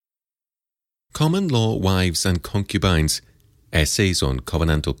Common Law Wives and Concubines, Essays on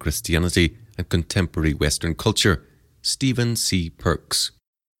Covenantal Christianity and Contemporary Western Culture, Stephen C. Perks.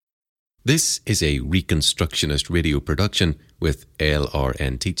 This is a Reconstructionist radio production with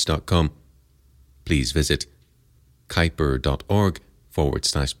lrnteach.com. Please visit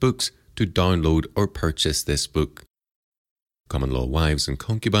kuiper.org/books to download or purchase this book. Common Law Wives and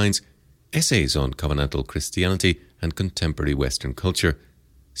Concubines, Essays on Covenantal Christianity and Contemporary Western Culture,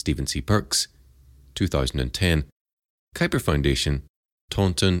 Stephen C. Perks, 2010, Kuiper Foundation,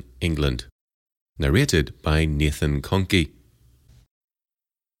 Taunton, England. Narrated by Nathan Conkey.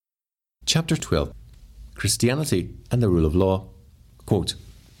 Chapter 12. Christianity and the Rule of Law. Quote,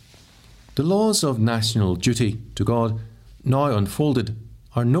 "The laws of national duty to God, now unfolded,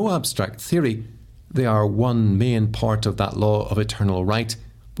 are no abstract theory. They are one main part of that law of eternal right,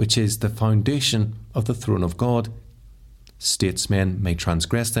 which is the foundation of the throne of God. Statesmen may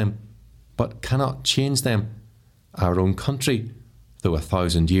transgress them, but cannot change them. Our own country, though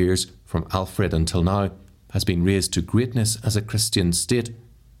 1,000 years from Alfred until now, has been raised to greatness as a Christian state,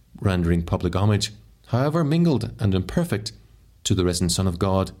 rendering public homage, however mingled and imperfect, to the risen Son of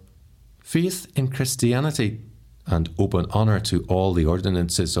God. Faith in Christianity and open honour to all the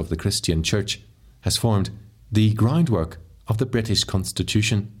ordinances of the Christian Church has formed the groundwork of the British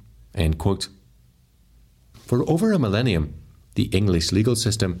Constitution." End quote. For over a millennium, the English legal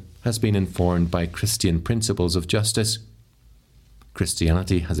system has been informed by Christian principles of justice.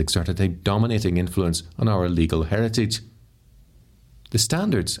 Christianity has exerted a dominating influence on our legal heritage. The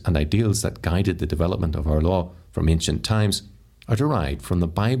standards and ideals that guided the development of our law from ancient times are derived from the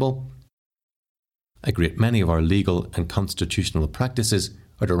Bible. A great many of our legal and constitutional practices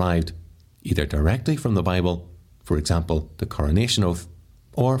are derived either directly from the Bible, for example, the coronation oath,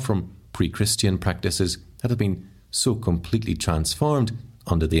 or from pre-Christian practices that have been so completely transformed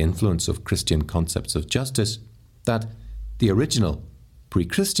under the influence of Christian concepts of justice that the original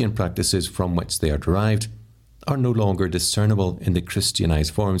pre-Christian practices from which they are derived are no longer discernible in the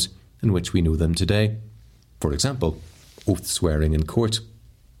Christianized forms in which we know them today. For example, oath swearing in court.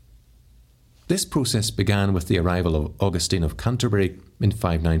 This process began with the arrival of Augustine of Canterbury in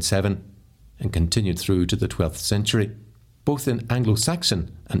 597 and continued through to the 12th century. Both in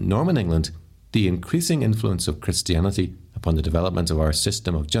Anglo-Saxon and Norman England, the increasing influence of Christianity upon the development of our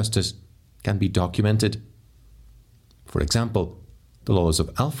system of justice can be documented. For example, the laws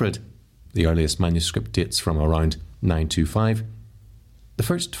of Alfred, the earliest manuscript dates from around 925. The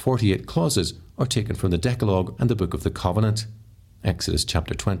first 48 clauses are taken from the Decalogue and the Book of the Covenant, Exodus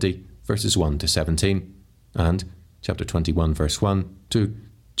chapter 20, verses 1 to 17, and chapter 21, verse 1 to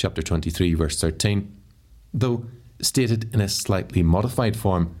chapter 23, verse 13, though stated in a slightly modified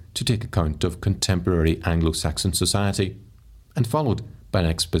form to take account of contemporary Anglo-Saxon society, and followed by an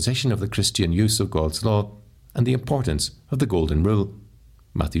exposition of the Christian use of God's law and the importance of the Golden Rule,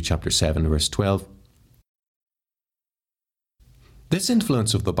 Matthew chapter 7, verse 12. This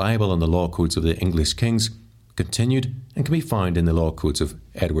influence of the Bible on the law codes of the English kings continued and can be found in the law codes of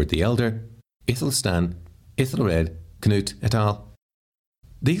Edward the Elder, Aethelstan, Aethelred, Canute et al.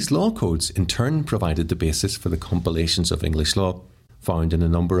 These law codes in turn provided the basis for the compilations of English law found in a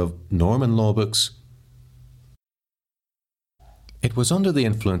number of Norman law books. It was under the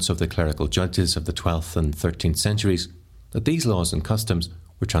influence of the clerical judges of the 12th and 13th centuries that these laws and customs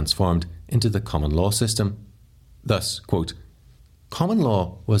were transformed into the common law system. Thus, quote, "Common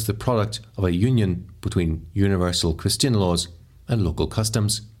law was the product of a union between universal Christian laws and local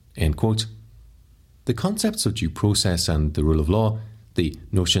customs." End quote. The concepts of due process and the rule of law, the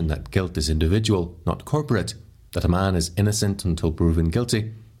notion that guilt is individual, not corporate, that a man is innocent until proven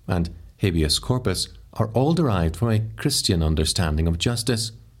guilty, and habeas corpus are all derived from a Christian understanding of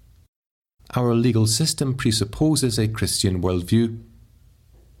justice. Our legal system presupposes a Christian worldview.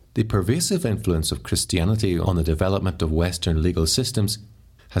 The pervasive influence of Christianity on the development of Western legal systems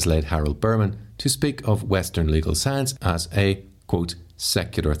has led Harold Berman to speak of Western legal science as a, quote,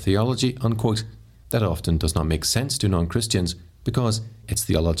 "secular theology," unquote, that often does not make sense to non-Christians because its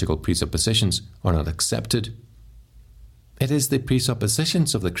theological presuppositions are not accepted. It is the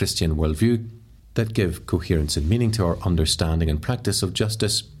presuppositions of the Christian worldview that give coherence and meaning to our understanding and practice of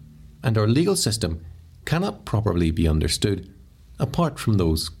justice, and our legal system cannot properly be understood apart from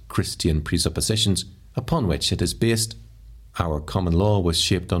those Christian presuppositions upon which it is based. Our common law was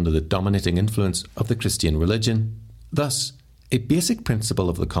shaped under the dominating influence of the Christian religion. Thus, a basic principle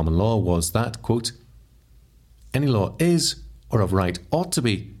of the common law was that, quote, "Any law is, or of right ought to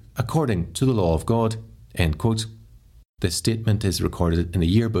be, according to the law of God," end quote. This statement is recorded in the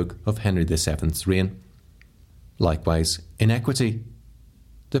yearbook of Henry VII's reign. Likewise, in equity,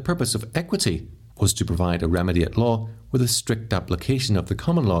 The purpose of equity was to provide a remedy at law where the strict application of the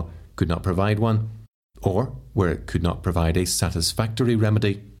common law could not provide one, or where it could not provide a satisfactory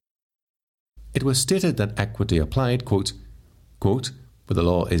remedy. It was stated that equity applied, quote, where the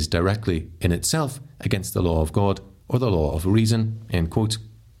law is directly in itself against the law of God or the law of reason, end quote.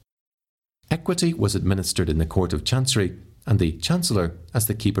 Equity was administered in the Court of Chancery, and the Chancellor, as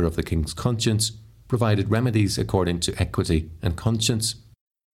the keeper of the king's conscience, provided remedies according to equity and conscience.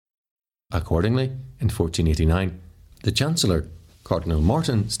 Accordingly, in 1489, the Chancellor, Cardinal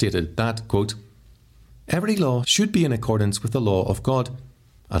Martin, stated that, quote, every law should be in accordance with the law of God,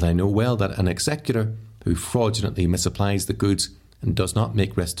 and I know well that an executor who fraudulently misapplies the goods and does not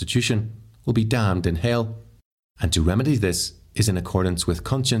make restitution will be damned in hell, and to remedy this is in accordance with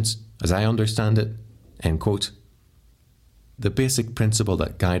conscience, as I understand it, end quote. The basic principle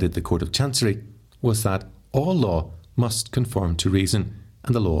that guided the Court of Chancery was that all law must conform to reason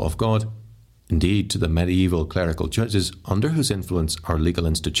and the law of God. Indeed, to the medieval clerical judges under whose influence our legal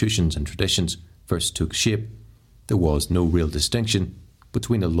institutions and traditions first took shape, there was no real distinction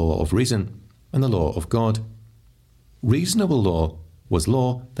between the law of reason and the law of God. Reasonable law was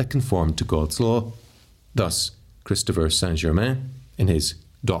law that conformed to God's law. Thus, Christopher Saint-Germain, in his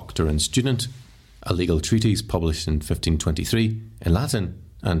Doctor and Student, a legal treatise published in 1523 in Latin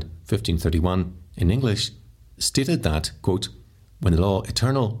and 1531 in English, stated that, quote, when the law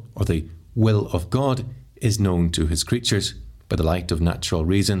eternal or the will of God is known to his creatures by the light of natural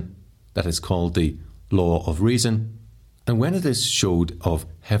reason, that is called the law of reason, and when it is showed of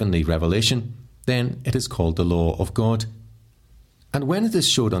heavenly revelation, then it is called the law of God. And when it is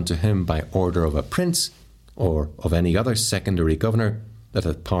showed unto him by order of a prince, or of any other secondary governor, that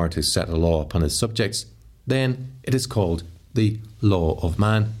hath power to set a law upon his subjects, then it is called the law of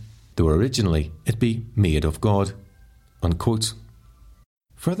man, though originally it be made of God. Unquote.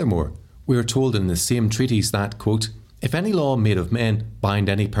 Furthermore, we are told in the same treatise that, quote, if any law made of men bind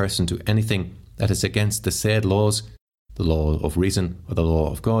any person to anything that is against the said laws, the law of reason or the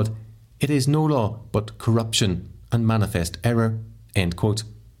law of God, it is no law but corruption and manifest error, end quote.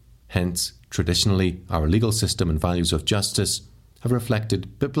 Hence, traditionally, our legal system and values of justice have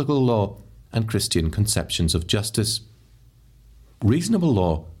reflected biblical law and Christian conceptions of justice. Reasonable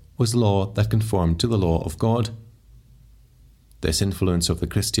law was law that conformed to the law of God. This influence of the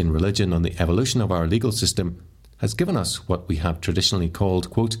Christian religion on the evolution of our legal system has given us what we have traditionally called,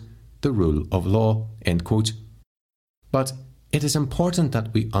 quote, the rule of law, end quote. But it is important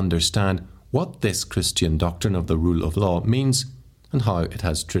that we understand what this Christian doctrine of the rule of law means and how it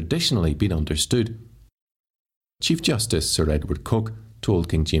has traditionally been understood. Chief Justice Sir Edward Coke told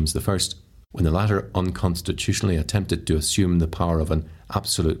King James I, when the latter unconstitutionally attempted to assume the power of an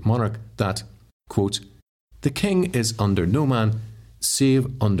absolute monarch, that, quote, the king is under no man save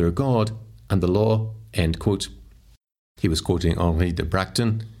under God and the law, end quote. He was quoting Henri de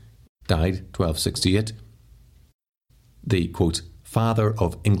Bracton, died 1268, the, quote, father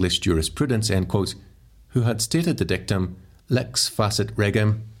of English jurisprudence, end quote, who had stated the dictum, lex facit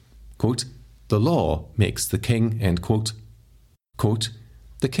regem, quote, the law makes the king, end quote. Quote,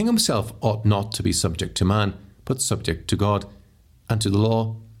 the king himself ought not to be subject to man, but subject to God, and to the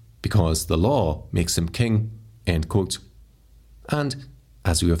law, because the law makes him king, end quote. And,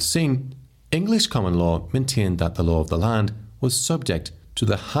 as we have seen, English common law maintained that the law of the land was subject to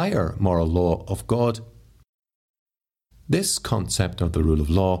the higher moral law of God. This concept of the rule of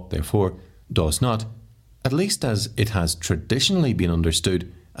law, therefore, does not, at least as it has traditionally been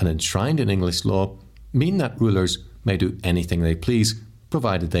understood and enshrined in English law, mean that rulers may do anything they please,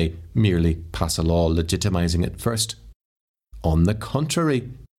 provided they merely pass a law legitimising it first. On the contrary,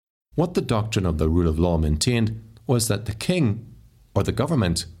 what the doctrine of the rule of law maintained was that the king, or the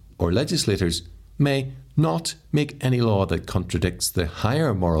government, or legislators may not make any law that contradicts the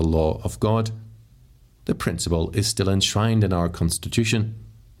higher moral law of God. The principle is still enshrined in our Constitution,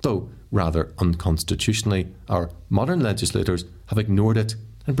 though rather unconstitutionally our modern legislators have ignored it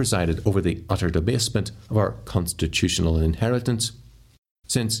and presided over the utter debasement of our constitutional inheritance.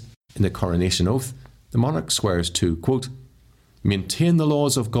 Since, in the coronation oath, the monarch swears to, quote, maintain the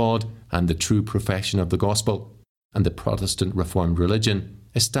laws of God and the true profession of the gospel, and the Protestant Reformed religion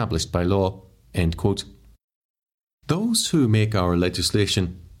established by law, end quote. Those who make our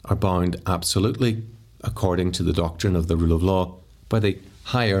legislation are bound absolutely, according to the doctrine of the rule of law, by the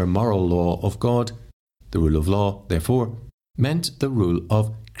higher moral law of God. The rule of law, therefore, meant the rule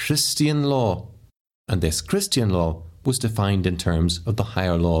of Christian law, and this Christian law was defined in terms of the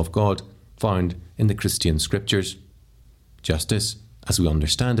higher law of God found in the Christian scriptures. Justice, as we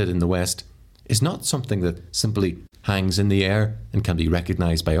understand it in the West, is not something that simply hangs in the air and can be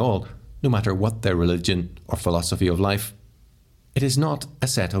recognised by all, no matter what their religion or philosophy of life. It is not a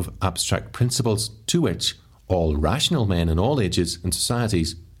set of abstract principles to which all rational men in all ages and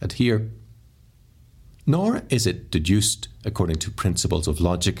societies adhere. Nor is it deduced according to principles of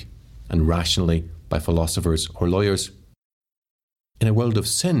logic and rationally by philosophers or lawyers. In a world of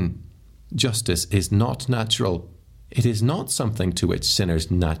sin, justice is not natural. It is not something to which sinners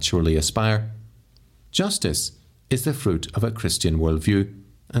naturally aspire. Justice is the fruit of a Christian worldview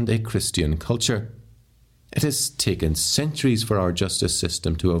and a Christian culture. It has taken centuries for our justice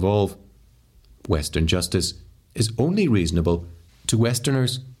system to evolve. Western justice is only reasonable to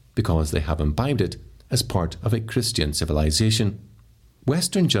Westerners because they have imbibed it as part of a Christian civilization.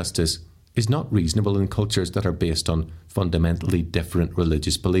 Western justice is not reasonable in cultures that are based on fundamentally different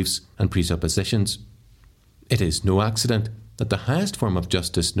religious beliefs and presuppositions. It is no accident that the highest form of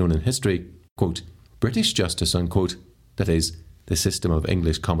justice known in history, quote, British justice, unquote, that is, the system of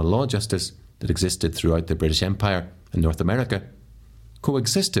English common law justice that existed throughout the British Empire and North America,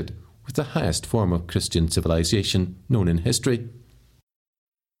 coexisted with the highest form of Christian civilization known in history.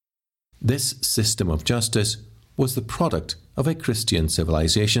 This system of justice was the product of a Christian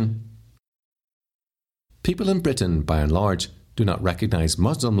civilization. People in Britain, by and large, do not recognise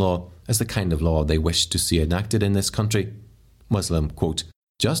Muslim law as the kind of law they wish to see enacted in this country. Muslim, quote,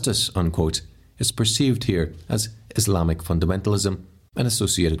 justice, unquote, is perceived here as Islamic fundamentalism and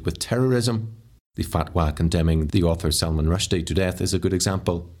associated with terrorism. The fatwa condemning the author Salman Rushdie to death is a good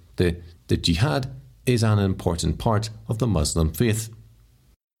example. The jihad is an important part of the Muslim faith.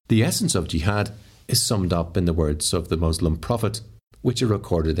 The essence of jihad is summed up in the words of the Muslim prophet, which are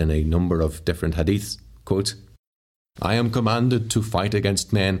recorded in a number of different hadiths. Quote, I am commanded to fight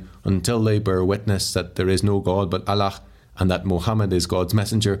against men until they bear witness that there is no God but Allah and that Muhammad is God's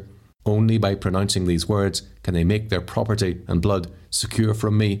messenger. Only by pronouncing these words can they make their property and blood secure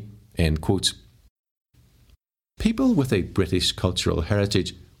from me. End quote. People with a British cultural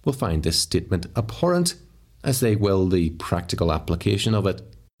heritage will find this statement abhorrent, as they will the practical application of it,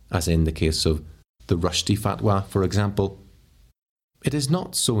 as in the case of the Rushdie fatwa, for example. It is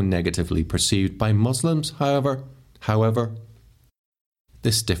not so negatively perceived by Muslims, however.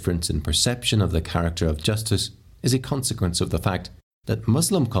 This difference in perception of the character of justice is a consequence of the fact that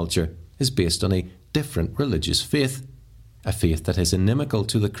Muslim culture is based on a different religious faith, a faith that is inimical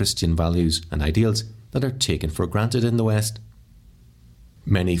to the Christian values and ideals that are taken for granted in the West.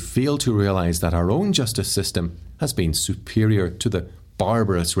 Many fail to realise that our own justice system has been superior to the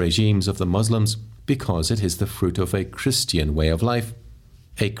barbarous regimes of the Muslims because it is the fruit of a Christian way of life,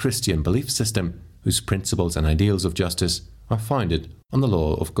 a Christian belief system whose principles and ideals of justice are founded on the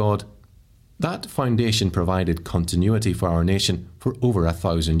law of God. That foundation provided continuity for our nation for over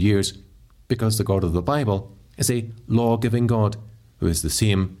 1,000 years, because the God of the Bible is a law-giving God who is the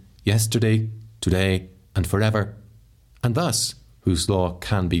same yesterday, today, and forever, and thus whose law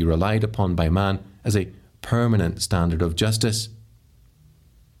can be relied upon by man as a permanent standard of justice.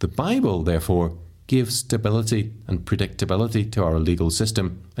 The Bible, therefore, gave stability and predictability to our legal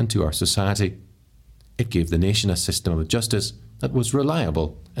system and to our society. It gave the nation a system of justice that was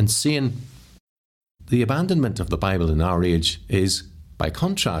reliable and sane. The abandonment of the Bible in our age is, by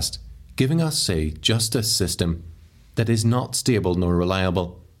contrast, giving us a justice system that is not stable nor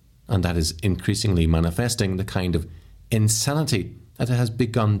reliable, and that is increasingly manifesting the kind of insanity that has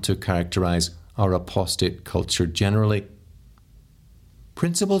begun to characterise our apostate culture generally.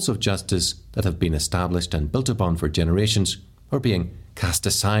 Principles of justice that have been established and built upon for generations are being cast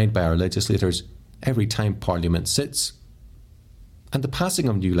aside by our legislators every time Parliament sits. And the passing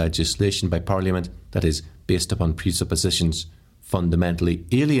of new legislation by Parliament that is based upon presuppositions fundamentally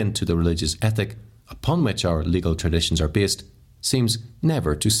alien to the religious ethic upon which our legal traditions are based seems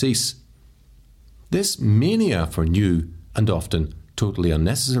never to cease. This mania for new and often totally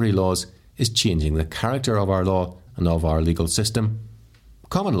unnecessary laws is changing the character of our law and of our legal system.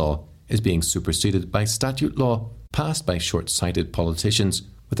 Common law is being superseded by statute law passed by short-sighted politicians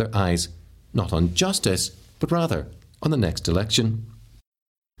with their eyes not on justice, but rather on the next election.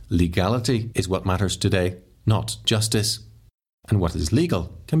 Legality is what matters today, not justice. And what is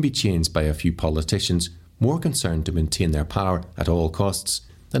legal can be changed by a few politicians more concerned to maintain their power at all costs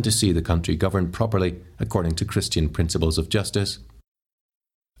than to see the country governed properly according to Christian principles of justice.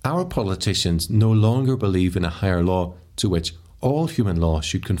 Our politicians no longer believe in a higher law to which all human law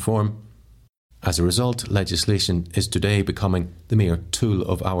should conform. As a result, legislation is today becoming the mere tool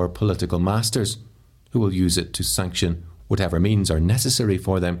of our political masters, who will use it to sanction whatever means are necessary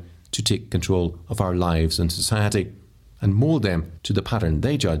for them to take control of our lives and society, and mould them to the pattern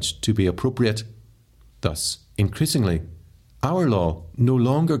they judge to be appropriate. Thus, increasingly, our law no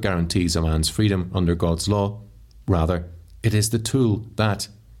longer guarantees a man's freedom under God's law. Rather, it is the tool that,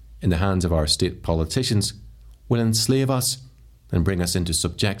 in the hands of our state politicians, will enslave us and bring us into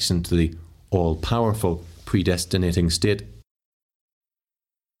subjection to the all-powerful predestinating state.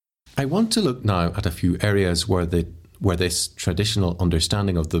 I want to look now at a few areas where this traditional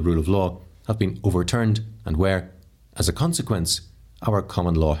understanding of the rule of law have been overturned and where, as a consequence, our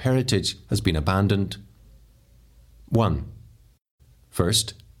common law heritage has been abandoned. 1.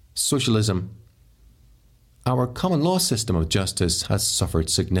 First, socialism. Our common law system of justice has suffered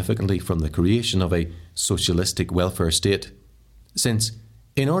significantly from the creation of a socialistic welfare state, since,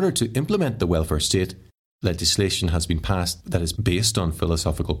 in order to implement the welfare state, legislation has been passed that is based on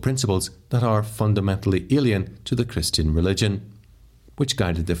philosophical principles that are fundamentally alien to the Christian religion, which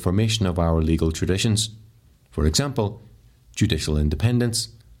guided the formation of our legal traditions. For example, judicial independence,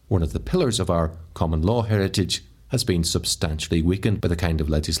 one of the pillars of our common law heritage, has been substantially weakened by the kind of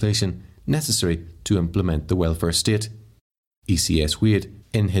legislation necessary to implement the welfare state. E.C.S. Wade,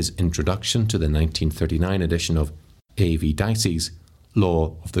 in his introduction to the 1939 edition of A.V. Dicey's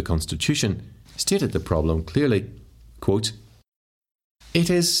Law of the Constitution, stated the problem clearly, quote, "It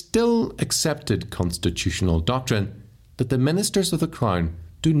is still accepted constitutional doctrine that the ministers of the Crown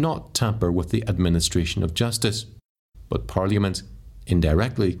do not tamper with the administration of justice, but Parliament,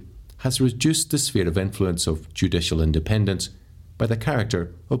 indirectly, has reduced the sphere of influence of judicial independence by the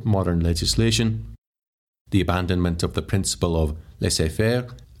character of modern legislation. The abandonment of the principle of laissez-faire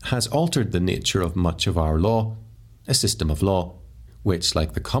has altered the nature of much of our law, a system of law, which,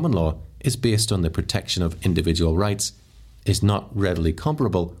 like the common law, is based on the protection of individual rights, is not readily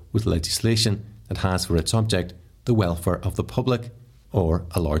comparable with legislation that has for its object the welfare of the public, or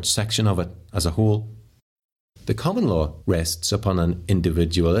a large section of it as a whole. The common law rests upon an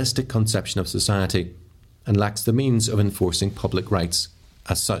individualistic conception of society and lacks the means of enforcing public rights.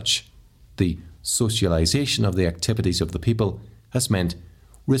 As such, the socialisation of the activities of the people has meant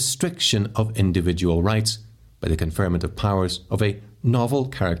restriction of individual rights by the conferment of powers of a novel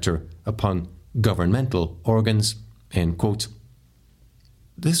character upon governmental organs." End quote.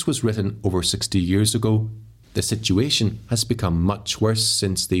 This was written over 60 years ago. The situation has become much worse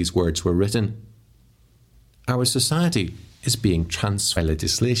since these words were written. Our society is being transferred by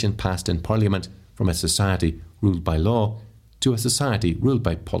legislation passed in Parliament from a society ruled by law to a society ruled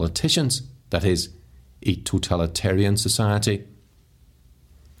by politicians, that is, a totalitarian society.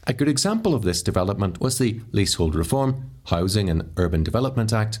 A good example of this development was the Leasehold Reform, Housing and Urban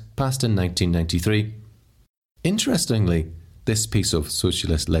Development Act passed in 1993. Interestingly, this piece of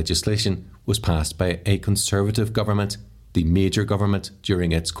socialist legislation was passed by a Conservative government, the major government,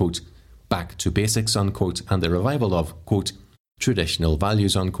 during its, quote, "back to basics," unquote, and the revival of, quote, "traditional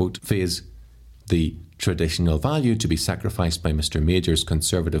values," unquote, phase. The traditional value to be sacrificed by Mr. Major's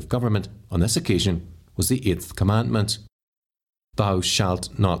Conservative government on this occasion was the 8th commandment: "Thou shalt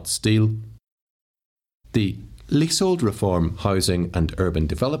not steal." The Leasehold Reform, Housing and Urban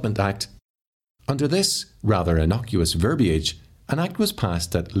Development Act. Under this rather innocuous verbiage, an act was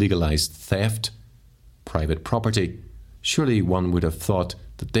passed that legalised theft, private property. Surely one would have thought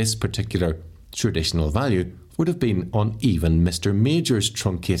that this particular traditional value would have been on even Mr. Major's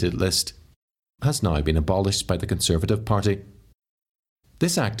truncated list, has now been abolished by the Conservative Party.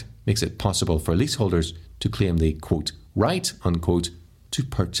 This act makes it possible for leaseholders to claim the, quote, "right," unquote, to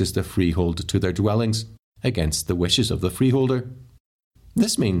purchase the freehold to their dwellings against the wishes of the freeholder.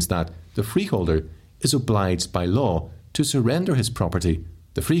 This means that the freeholder is obliged by law to surrender his property,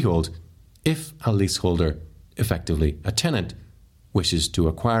 the freehold, if a leaseholder, effectively a tenant, wishes to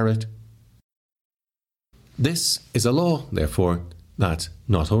acquire it. This is a law, therefore, that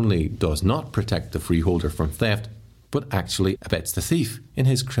not only does not protect the freeholder from theft, but actually abets the thief in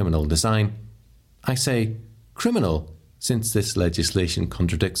his criminal design. I say criminal, since this legislation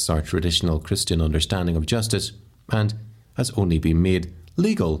contradicts our traditional Christian understanding of justice and has only been made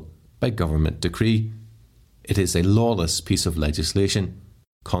legal by government decree. It is a lawless piece of legislation,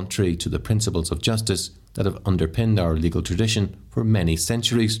 contrary to the principles of justice that have underpinned our legal tradition for many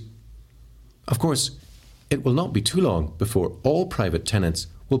centuries. Of course, it will not be too long before all private tenants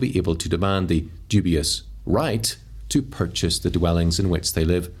will be able to demand the dubious right to purchase the dwellings in which they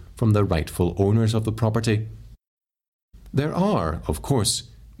live from the rightful owners of the property. There are, of course,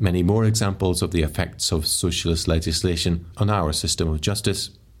 many more examples of the effects of socialist legislation on our system of justice.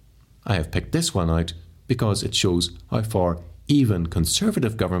 I have picked this one out because it shows how far even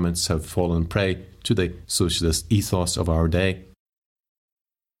conservative governments have fallen prey to the socialist ethos of our day.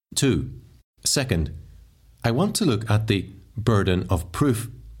 2. Second, I want to look at the burden of proof.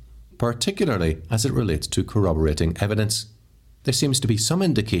 particularly as it relates to corroborating evidence. There seems to be some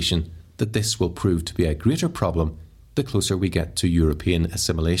indication that this will prove to be a greater problem the closer we get to European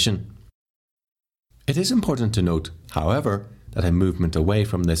assimilation. It is important to note, however, that a movement away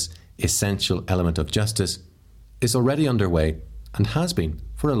from this essential element of justice is already underway and has been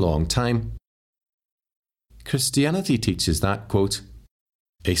for a long time. Christianity teaches that, quote,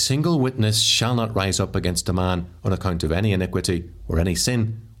 "A single witness shall not rise up against a man on account of any iniquity or any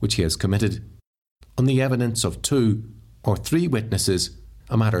sin which he has committed. On the evidence of 2 or 3 witnesses,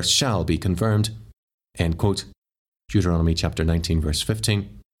 a matter shall be confirmed." End quote. Deuteronomy chapter 19 verse 15.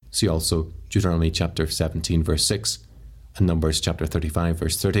 See also Deuteronomy chapter 17 verse 6 and Numbers chapter 35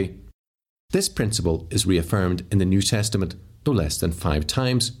 verse 30. This principle is reaffirmed in the New Testament no less than 5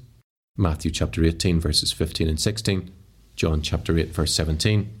 times. Matthew chapter 18 verses 15 and 16, John chapter 8 verse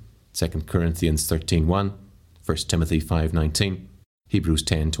 17, 2 Corinthians 13:1, 1 Timothy 5:19, Hebrews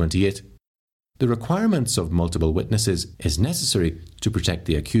 10:28. The requirements of multiple witnesses is necessary to protect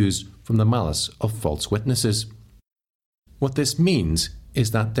the accused from the malice of false witnesses. What this means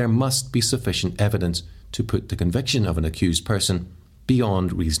is that there must be sufficient evidence to put the conviction of an accused person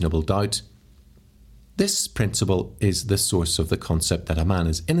beyond reasonable doubt. This principle is the source of the concept that a man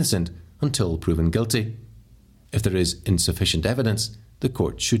is innocent until proven guilty. If there is insufficient evidence, the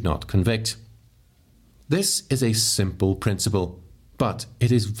court should not convict. This is a simple principle, but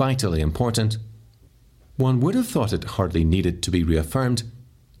it is vitally important. One would have thought it hardly needed to be reaffirmed,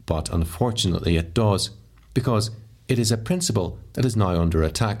 but unfortunately it does, because it is a principle that is now under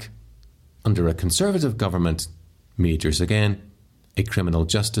attack. Under a Conservative government, Majors again, a Criminal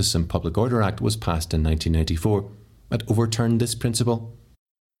Justice and Public Order Act was passed in 1994 that overturned this principle.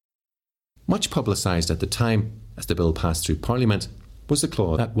 Much publicised at the time as the bill passed through Parliament was the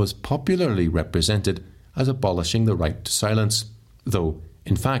clause that was popularly represented as abolishing the right to silence, though,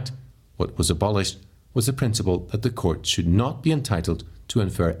 in fact, what was abolished was the principle that the court should not be entitled to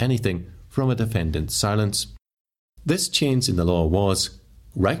infer anything from a defendant's silence. This change in the law was,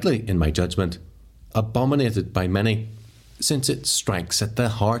 rightly in my judgment, abominated by many, since it strikes at the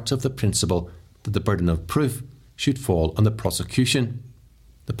heart of the principle that the burden of proof should fall on the prosecution.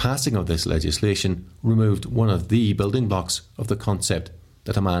 The passing of this legislation removed one of the building blocks of the concept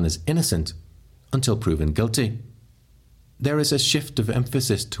that a man is innocent until proven guilty. There is a shift of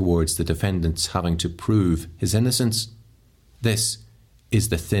emphasis towards the defendants having to prove his innocence. This is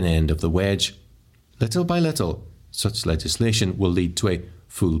the thin end of the wedge. Little by little, such legislation will lead to a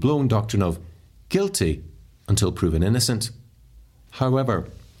full-blown doctrine of guilty until proven innocent. However,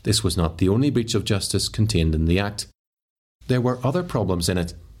 this was not the only breach of justice contained in the Act. There were other problems in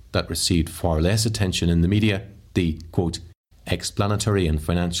it that received far less attention in the media. The, quote, explanatory and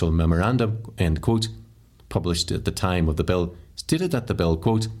financial memorandum, end quote, published at the time of the bill, stated that the bill,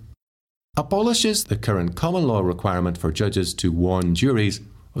 quote, abolishes the current common law requirement for judges to warn juries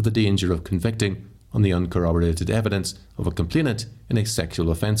of the danger of convicting on the uncorroborated evidence of a complainant in a sexual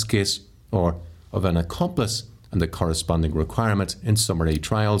offence case, or of an accomplice and the corresponding requirement in summary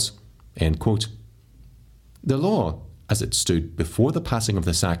trials, end quote. The law, as it stood before the passing of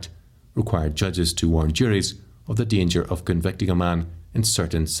this Act, required judges to warn juries of the danger of convicting a man in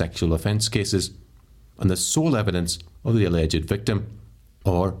certain sexual offence cases on the sole evidence of the alleged victim,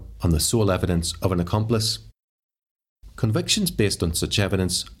 or on the sole evidence of an accomplice. Convictions based on such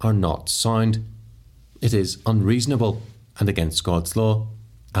evidence are not sound. It is unreasonable and against God's law,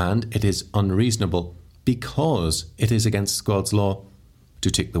 and it is unreasonable because it is against God's law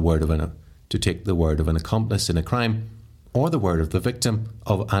to take the word of an accomplice in a crime or the word of the victim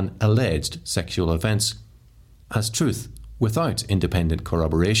of an alleged sexual offence as truth without independent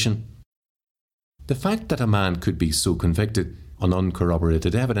corroboration. The fact that a man could be so convicted on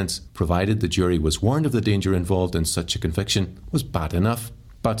uncorroborated evidence, provided the jury was warned of the danger involved in such a conviction, was bad enough.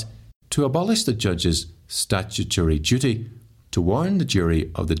 But to abolish the judge's statutory duty to warn the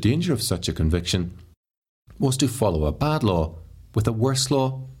jury of the danger of such a conviction was to follow a bad law with a worse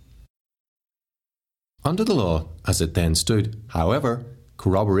law. Under the law, as it then stood, however,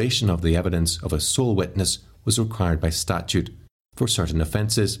 corroboration of the evidence of a sole witness was required by statute for certain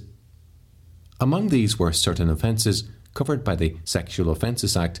offences. Among these were certain offences covered by the Sexual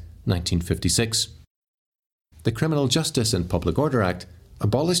Offences Act 1956. The Criminal Justice and Public Order Act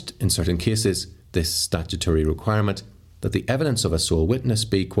abolished in certain cases this statutory requirement that the evidence of a sole witness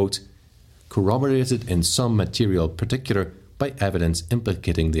be, quote, corroborated in some material particular by evidence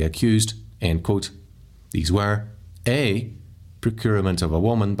implicating the accused, end quote. These were A. Procurement of a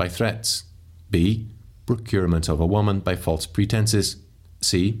woman by threats, B. Procurement of a woman by false pretences,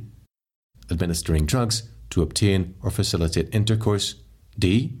 C. Administering drugs to obtain or facilitate intercourse,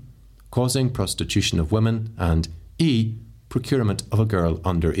 D. causing prostitution of women, and E. procurement of a girl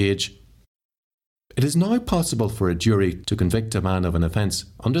under age. It is now possible for a jury to convict a man of an offence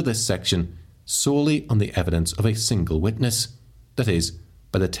under this section solely on the evidence of a single witness, that is,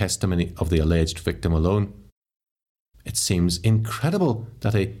 by the testimony of the alleged victim alone. It seems incredible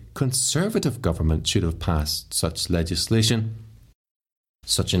that a conservative government should have passed such legislation.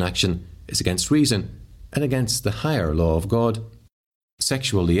 Such an action is against reason and against the higher law of God.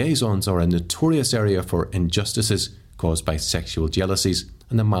 Sexual liaisons are a notorious area for injustices caused by sexual jealousies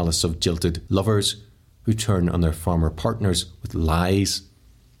and the malice of jilted lovers who turn on their former partners with lies.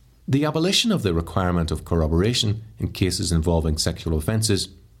 The abolition of the requirement of corroboration in cases involving sexual offences,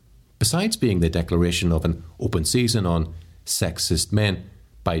 besides being the declaration of an open season on sexist men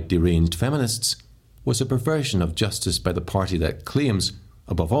by deranged feminists, was a perversion of justice by the party that claims,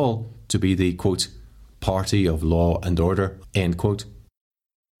 above all, to be the, quote, party of law and order, end quote.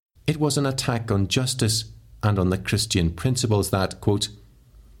 It was an attack on justice and on the Christian principles that, quote,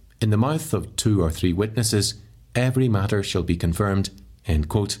 in the mouth of 2 or 3 witnesses, every matter shall be confirmed, end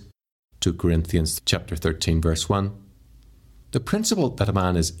quote. 2 Corinthians chapter 13, verse 1. The principle that a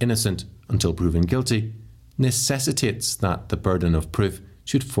man is innocent until proven guilty necessitates that the burden of proof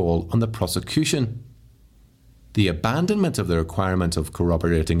should fall on the prosecution. The abandonment of the requirement of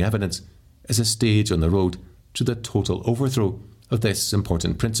corroborating evidence is a stage on the road to the total overthrow of this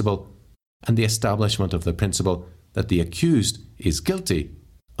important principle and the establishment of the principle that the accused is guilty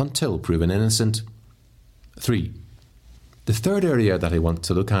until proven innocent. 3. The third area that I want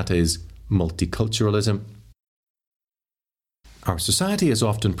to look at is multiculturalism. Our society is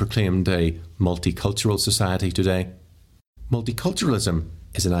often proclaimed a multicultural society today. Multiculturalism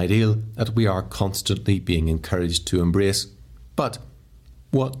is an ideal that we are constantly being encouraged to embrace. But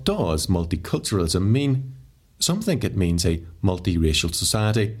what does multiculturalism mean? Some think it means a multiracial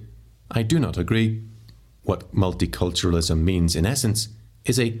society. I do not agree. What multiculturalism means in essence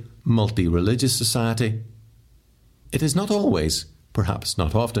is a multi-religious society. It is not always, perhaps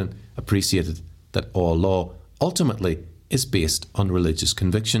not often, appreciated that all law ultimately is based on religious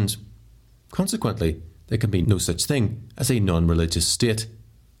convictions. Consequently, there can be no such thing as a non-religious state.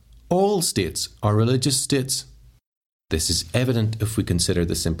 All states are religious states. This is evident if we consider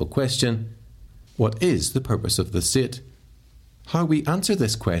the simple question, what is the purpose of the state? How we answer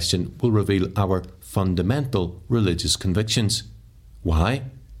this question will reveal our fundamental religious convictions. Why?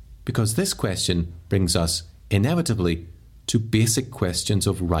 Because this question brings us, inevitably, to basic questions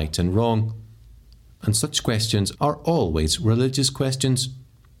of right and wrong. And such questions are always religious questions.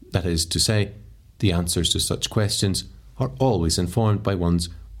 That is to say, the answers to such questions are always informed by one's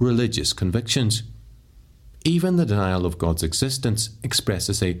religious convictions. Even the denial of God's existence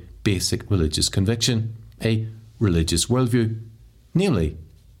expresses a basic religious conviction, a religious worldview, namely,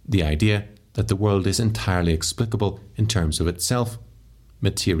 the idea that the world is entirely explicable in terms of itself,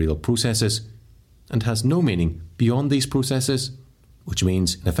 material processes, and has no meaning beyond these processes, which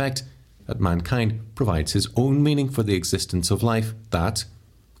means, in effect, that mankind provides his own meaning for the existence of life, that,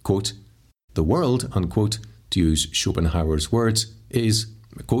 quote, the world, unquote, to use Schopenhauer's words, is,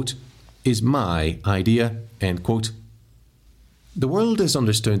 quote, is my idea, end quote. The world is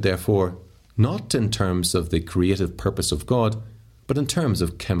understood, therefore, not in terms of the creative purpose of God, but in terms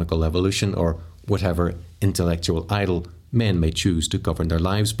of chemical evolution or whatever intellectual idol men may choose to govern their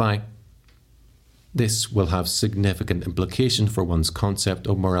lives by. This will have significant implication for one's concept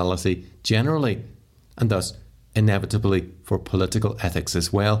of morality generally, and thus inevitably for political ethics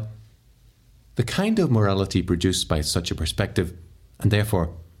as well. The kind of morality produced by such a perspective, and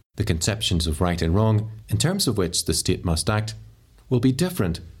therefore the conceptions of right and wrong in terms of which the state must act, will be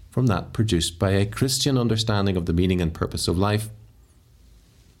different from that produced by a Christian understanding of the meaning and purpose of life.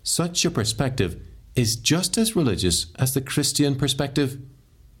 Such a perspective is just as religious as the Christian perspective.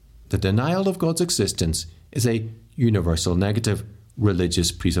 The denial of God's existence is a universal negative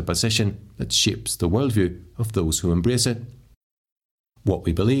religious presupposition that shapes the worldview of those who embrace it. What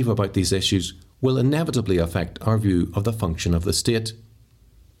we believe about these issues will inevitably affect our view of the function of the state.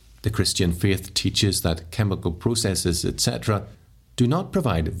 The Christian faith teaches that chemical processes, etc., do not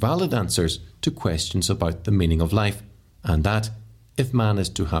provide valid answers to questions about the meaning of life, and that, if man is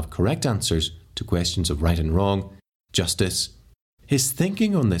to have correct answers to questions of right and wrong, justice, his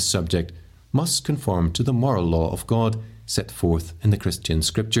thinking on this subject must conform to the moral law of God set forth in the Christian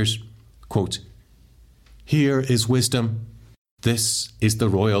scriptures. Quote, here is wisdom, this is the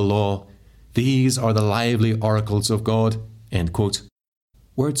royal law, these are the lively oracles of God, end quote.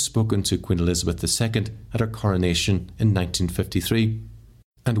 Words spoken to Queen Elizabeth II at her coronation in 1953.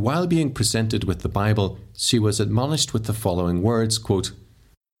 And while being presented with the Bible, she was admonished with the following words, quote,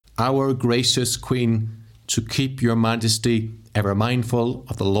 our gracious Queen, to keep your Majesty ever mindful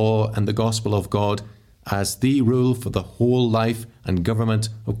of the law and the gospel of God as the rule for the whole life and government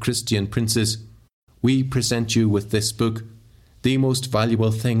of Christian princes, we present you with this book, the most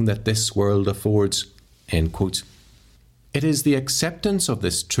valuable thing that this world affords." End quote. It is the acceptance of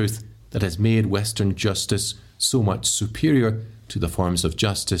this truth that has made Western justice so much superior to the forms of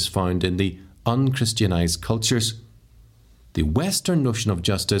justice found in the unchristianized cultures. The Western notion of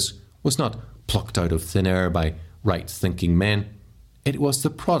justice was not plucked out of thin air by right-thinking men. It was the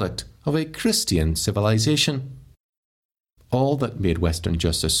product of a Christian civilization. All that made Western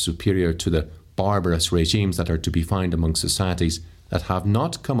justice superior to the barbarous regimes that are to be found among societies that have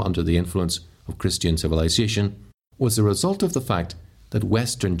not come under the influence of Christian civilization was the result of the fact that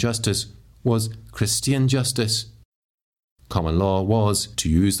Western justice was Christian justice. Common law was, to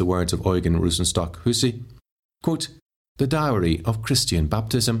use the words of Eugen Rosenstock-Huessy, quote, "the dowry of Christian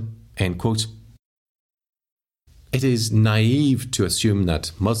baptism," end quote. It is naive to assume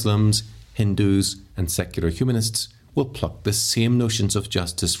that Muslims, Hindus, and secular humanists will pluck the same notions of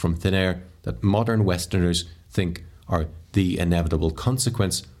justice from thin air that modern Westerners think are the inevitable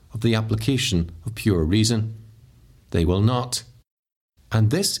consequence of the application of pure reason. They will not. And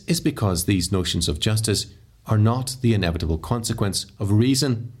this is because these notions of justice are not the inevitable consequence of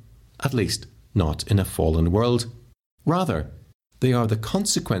reason, at least not in a fallen world. Rather, they are the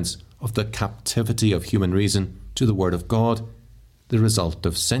consequence of the captivity of human reason to the Word of God, the result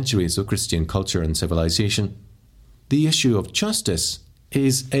of centuries of Christian culture and civilization. The issue of justice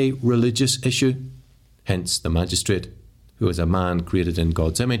is a religious issue. Hence, the magistrate, who is a man created in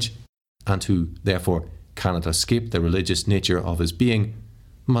God's image, and who, therefore, cannot escape the religious nature of his being,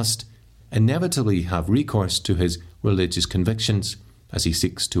 must inevitably have recourse to his religious convictions as he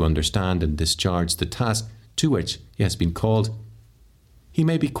seeks to understand and discharge the task to which he has been called. He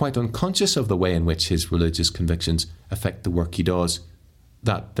may be quite unconscious of the way in which his religious convictions affect the work he does.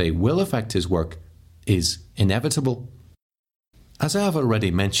 That they will affect his work is inevitable. As I have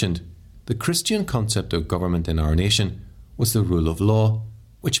already mentioned, the Christian concept of government in our nation was the rule of law,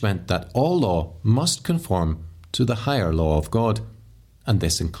 which meant that all law must conform to the higher law of God, and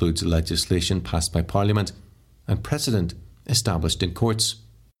this includes legislation passed by Parliament and precedent established in courts.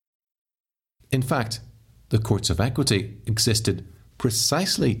 In fact, the courts of equity existed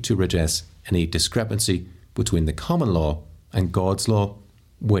precisely to redress any discrepancy between the common law and God's law,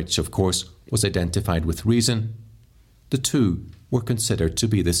 which, of course, was identified with reason. The two were considered to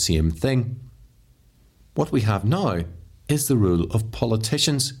be the same thing. What we have now is the rule of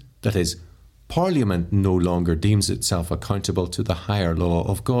politicians, that is, Parliament no longer deems itself accountable to the higher law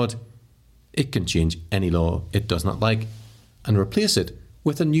of God. It can change any law it does not like and replace it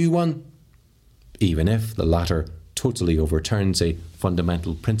with a new one, even if the latter totally overturns a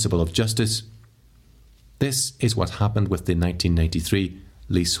fundamental principle of justice. This is what happened with the 1993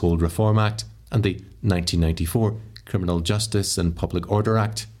 Leasehold Reform Act and the 1994 Criminal Justice and Public Order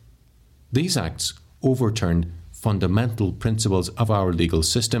Act. These acts overturned fundamental principles of our legal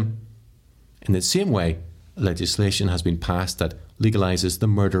system. In the same way, legislation has been passed that legalises the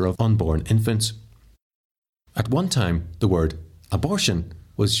murder of unborn infants. At one time, the word abortion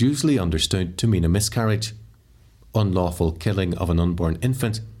was usually understood to mean a miscarriage. Unlawful killing of an unborn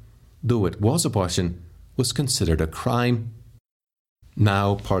infant, though it was abortion, was considered a crime.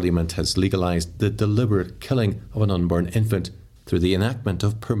 Now Parliament has legalised the deliberate killing of an unborn infant through the enactment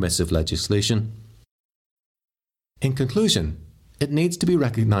of permissive legislation. In conclusion, it needs to be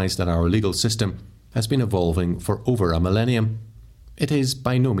recognised that our legal system has been evolving for over a millennium. It is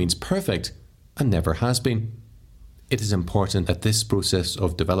by no means perfect and never has been. It is important that this process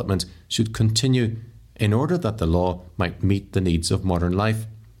of development should continue in order that the law might meet the needs of modern life.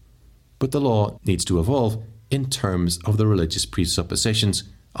 But the law needs to evolve in terms of the religious presuppositions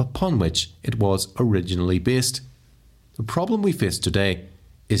upon which it was originally based. The problem we face today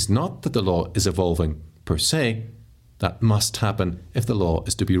is not that the law is evolving per se. That must happen if the law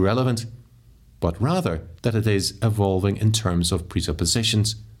is to be relevant, but rather that it is evolving in terms of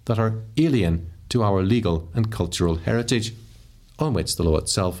presuppositions that are alien to our legal and cultural heritage, on which the law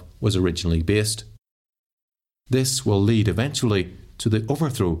itself was originally based. This will lead eventually to the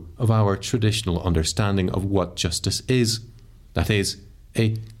overthrow of our traditional understanding of what justice is, that is,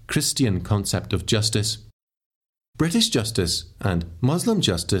 a Christian concept of justice. British justice and Muslim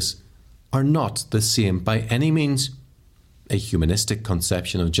justice are not the same by any means. A humanistic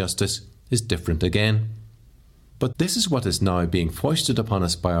conception of justice is different again. But this is what is now being foisted upon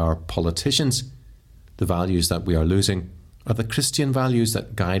us by our politicians. The values that we are losing are the Christian values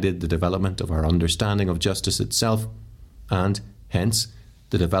that guided the development of our understanding of justice itself, and hence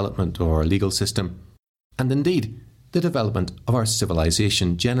the development of our legal system, and indeed the development of our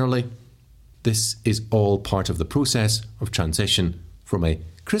civilization generally. This is all part of the process of transition from a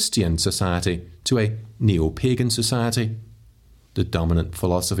Christian society to a neo-pagan society. The dominant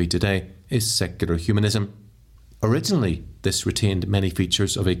philosophy today is secular humanism. Originally, this retained many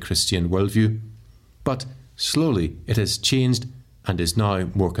features of a Christian worldview, but slowly it has changed and is now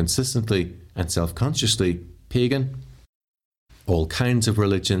more consistently and self-consciously pagan. All kinds of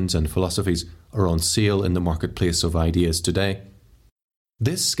religions and philosophies are on sale in the marketplace of ideas today.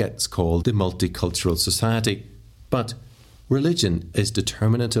 This gets called the multicultural society, but religion is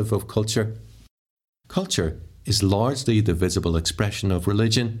determinative of culture. Culture is largely the visible expression of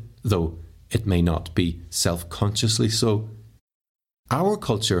religion, though it may not be self-consciously so. Our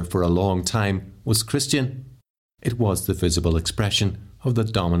culture for a long time was Christian. It was the visible expression of the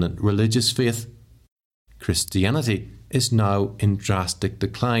dominant religious faith. Christianity is now in drastic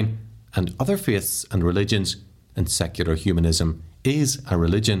decline, and other faiths and religions, and secular humanism is a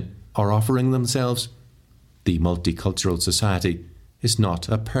religion, are offering themselves. The multicultural society is not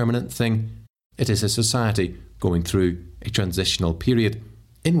a permanent thing. It is a society going through a transitional period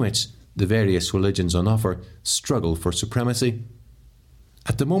in which the various religions on offer struggle for supremacy.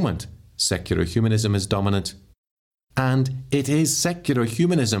 At the moment, secular humanism is dominant, and it is secular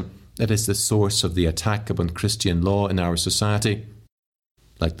humanism that is the source of the attack upon Christian law in our society.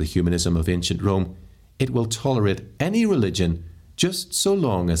 Like the humanism of ancient Rome, it will tolerate any religion just so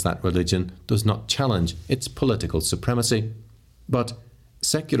long as that religion does not challenge its political supremacy. But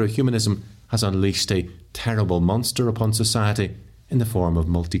secular humanism has unleashed a terrible monster upon society in the form of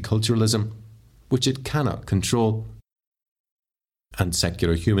multiculturalism, which it cannot control. And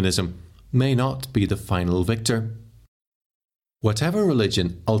secular humanism may not be the final victor. Whatever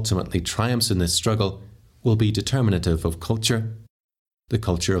religion ultimately triumphs in this struggle will be determinative of culture. The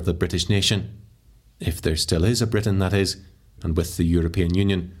culture of the British nation, if there still is a Britain, that is, and with the European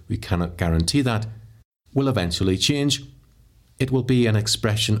Union we cannot guarantee that, will eventually change. It will be an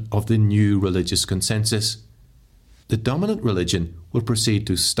expression of the new religious consensus. The dominant religion will proceed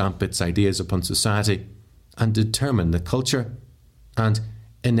to stamp its ideas upon society and determine the culture, and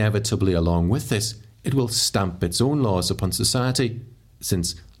inevitably along with this, it will stamp its own laws upon society,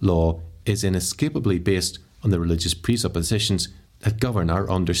 since law is inescapably based on the religious presuppositions that govern our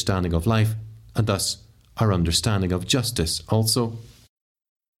understanding of life, and thus our understanding of justice also.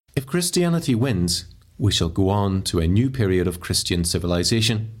 If Christianity wins, we shall go on to a new period of Christian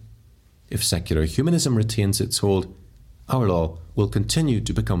civilization. If secular humanism retains its hold, our law will continue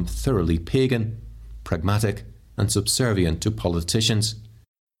to become thoroughly pagan, pragmatic, and subservient to politicians.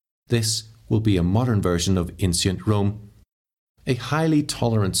 This will be a modern version of ancient Rome, a highly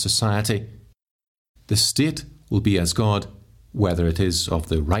tolerant society. The state will be as God, whether it is of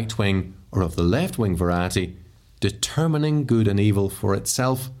the right-wing or of the left-wing variety, determining good and evil for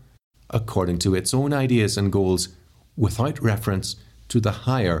itself, according to its own ideas and goals, without reference to the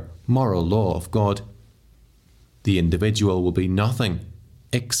higher moral law of God. The individual will be nothing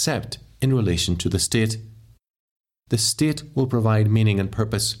except in relation to the state. The state will provide meaning and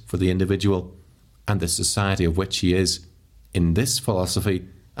purpose for the individual and the society of which he is, in this philosophy,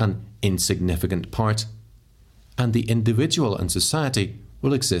 an insignificant part, and the individual and society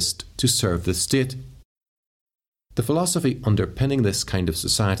will exist to serve the state. The philosophy underpinning this kind of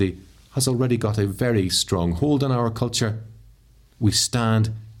society has already got a very strong hold on our culture. We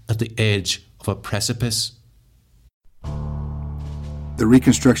stand at the edge of a precipice. The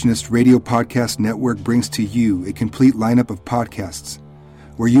Reconstructionist Radio Podcast Network brings to you a complete lineup of podcasts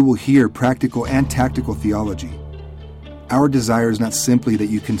where you will hear practical and tactical theology. Our desire is not simply that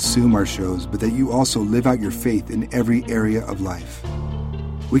you consume our shows, but that you also live out your faith in every area of life.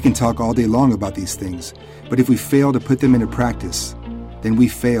 We can talk all day long about these things, but if we fail to put them into practice, then we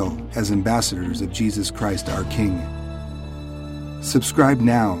fail as ambassadors of Jesus Christ, our King. Subscribe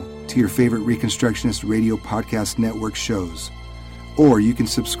now to your favorite Reconstructionist Radio Podcast Network shows, or you can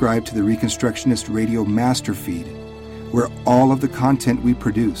subscribe to the Reconstructionist Radio Master Feed, where all of the content we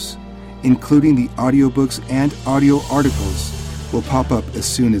produce, including the audiobooks and audio articles, will pop up as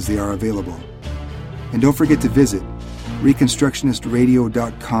soon as they are available. And don't forget to visit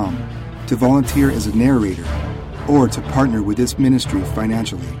ReconstructionistRadio.com to volunteer as a narrator or to partner with this ministry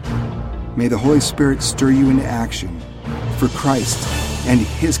financially. May the Holy Spirit stir you into action for Christ and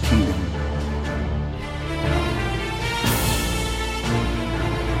His kingdom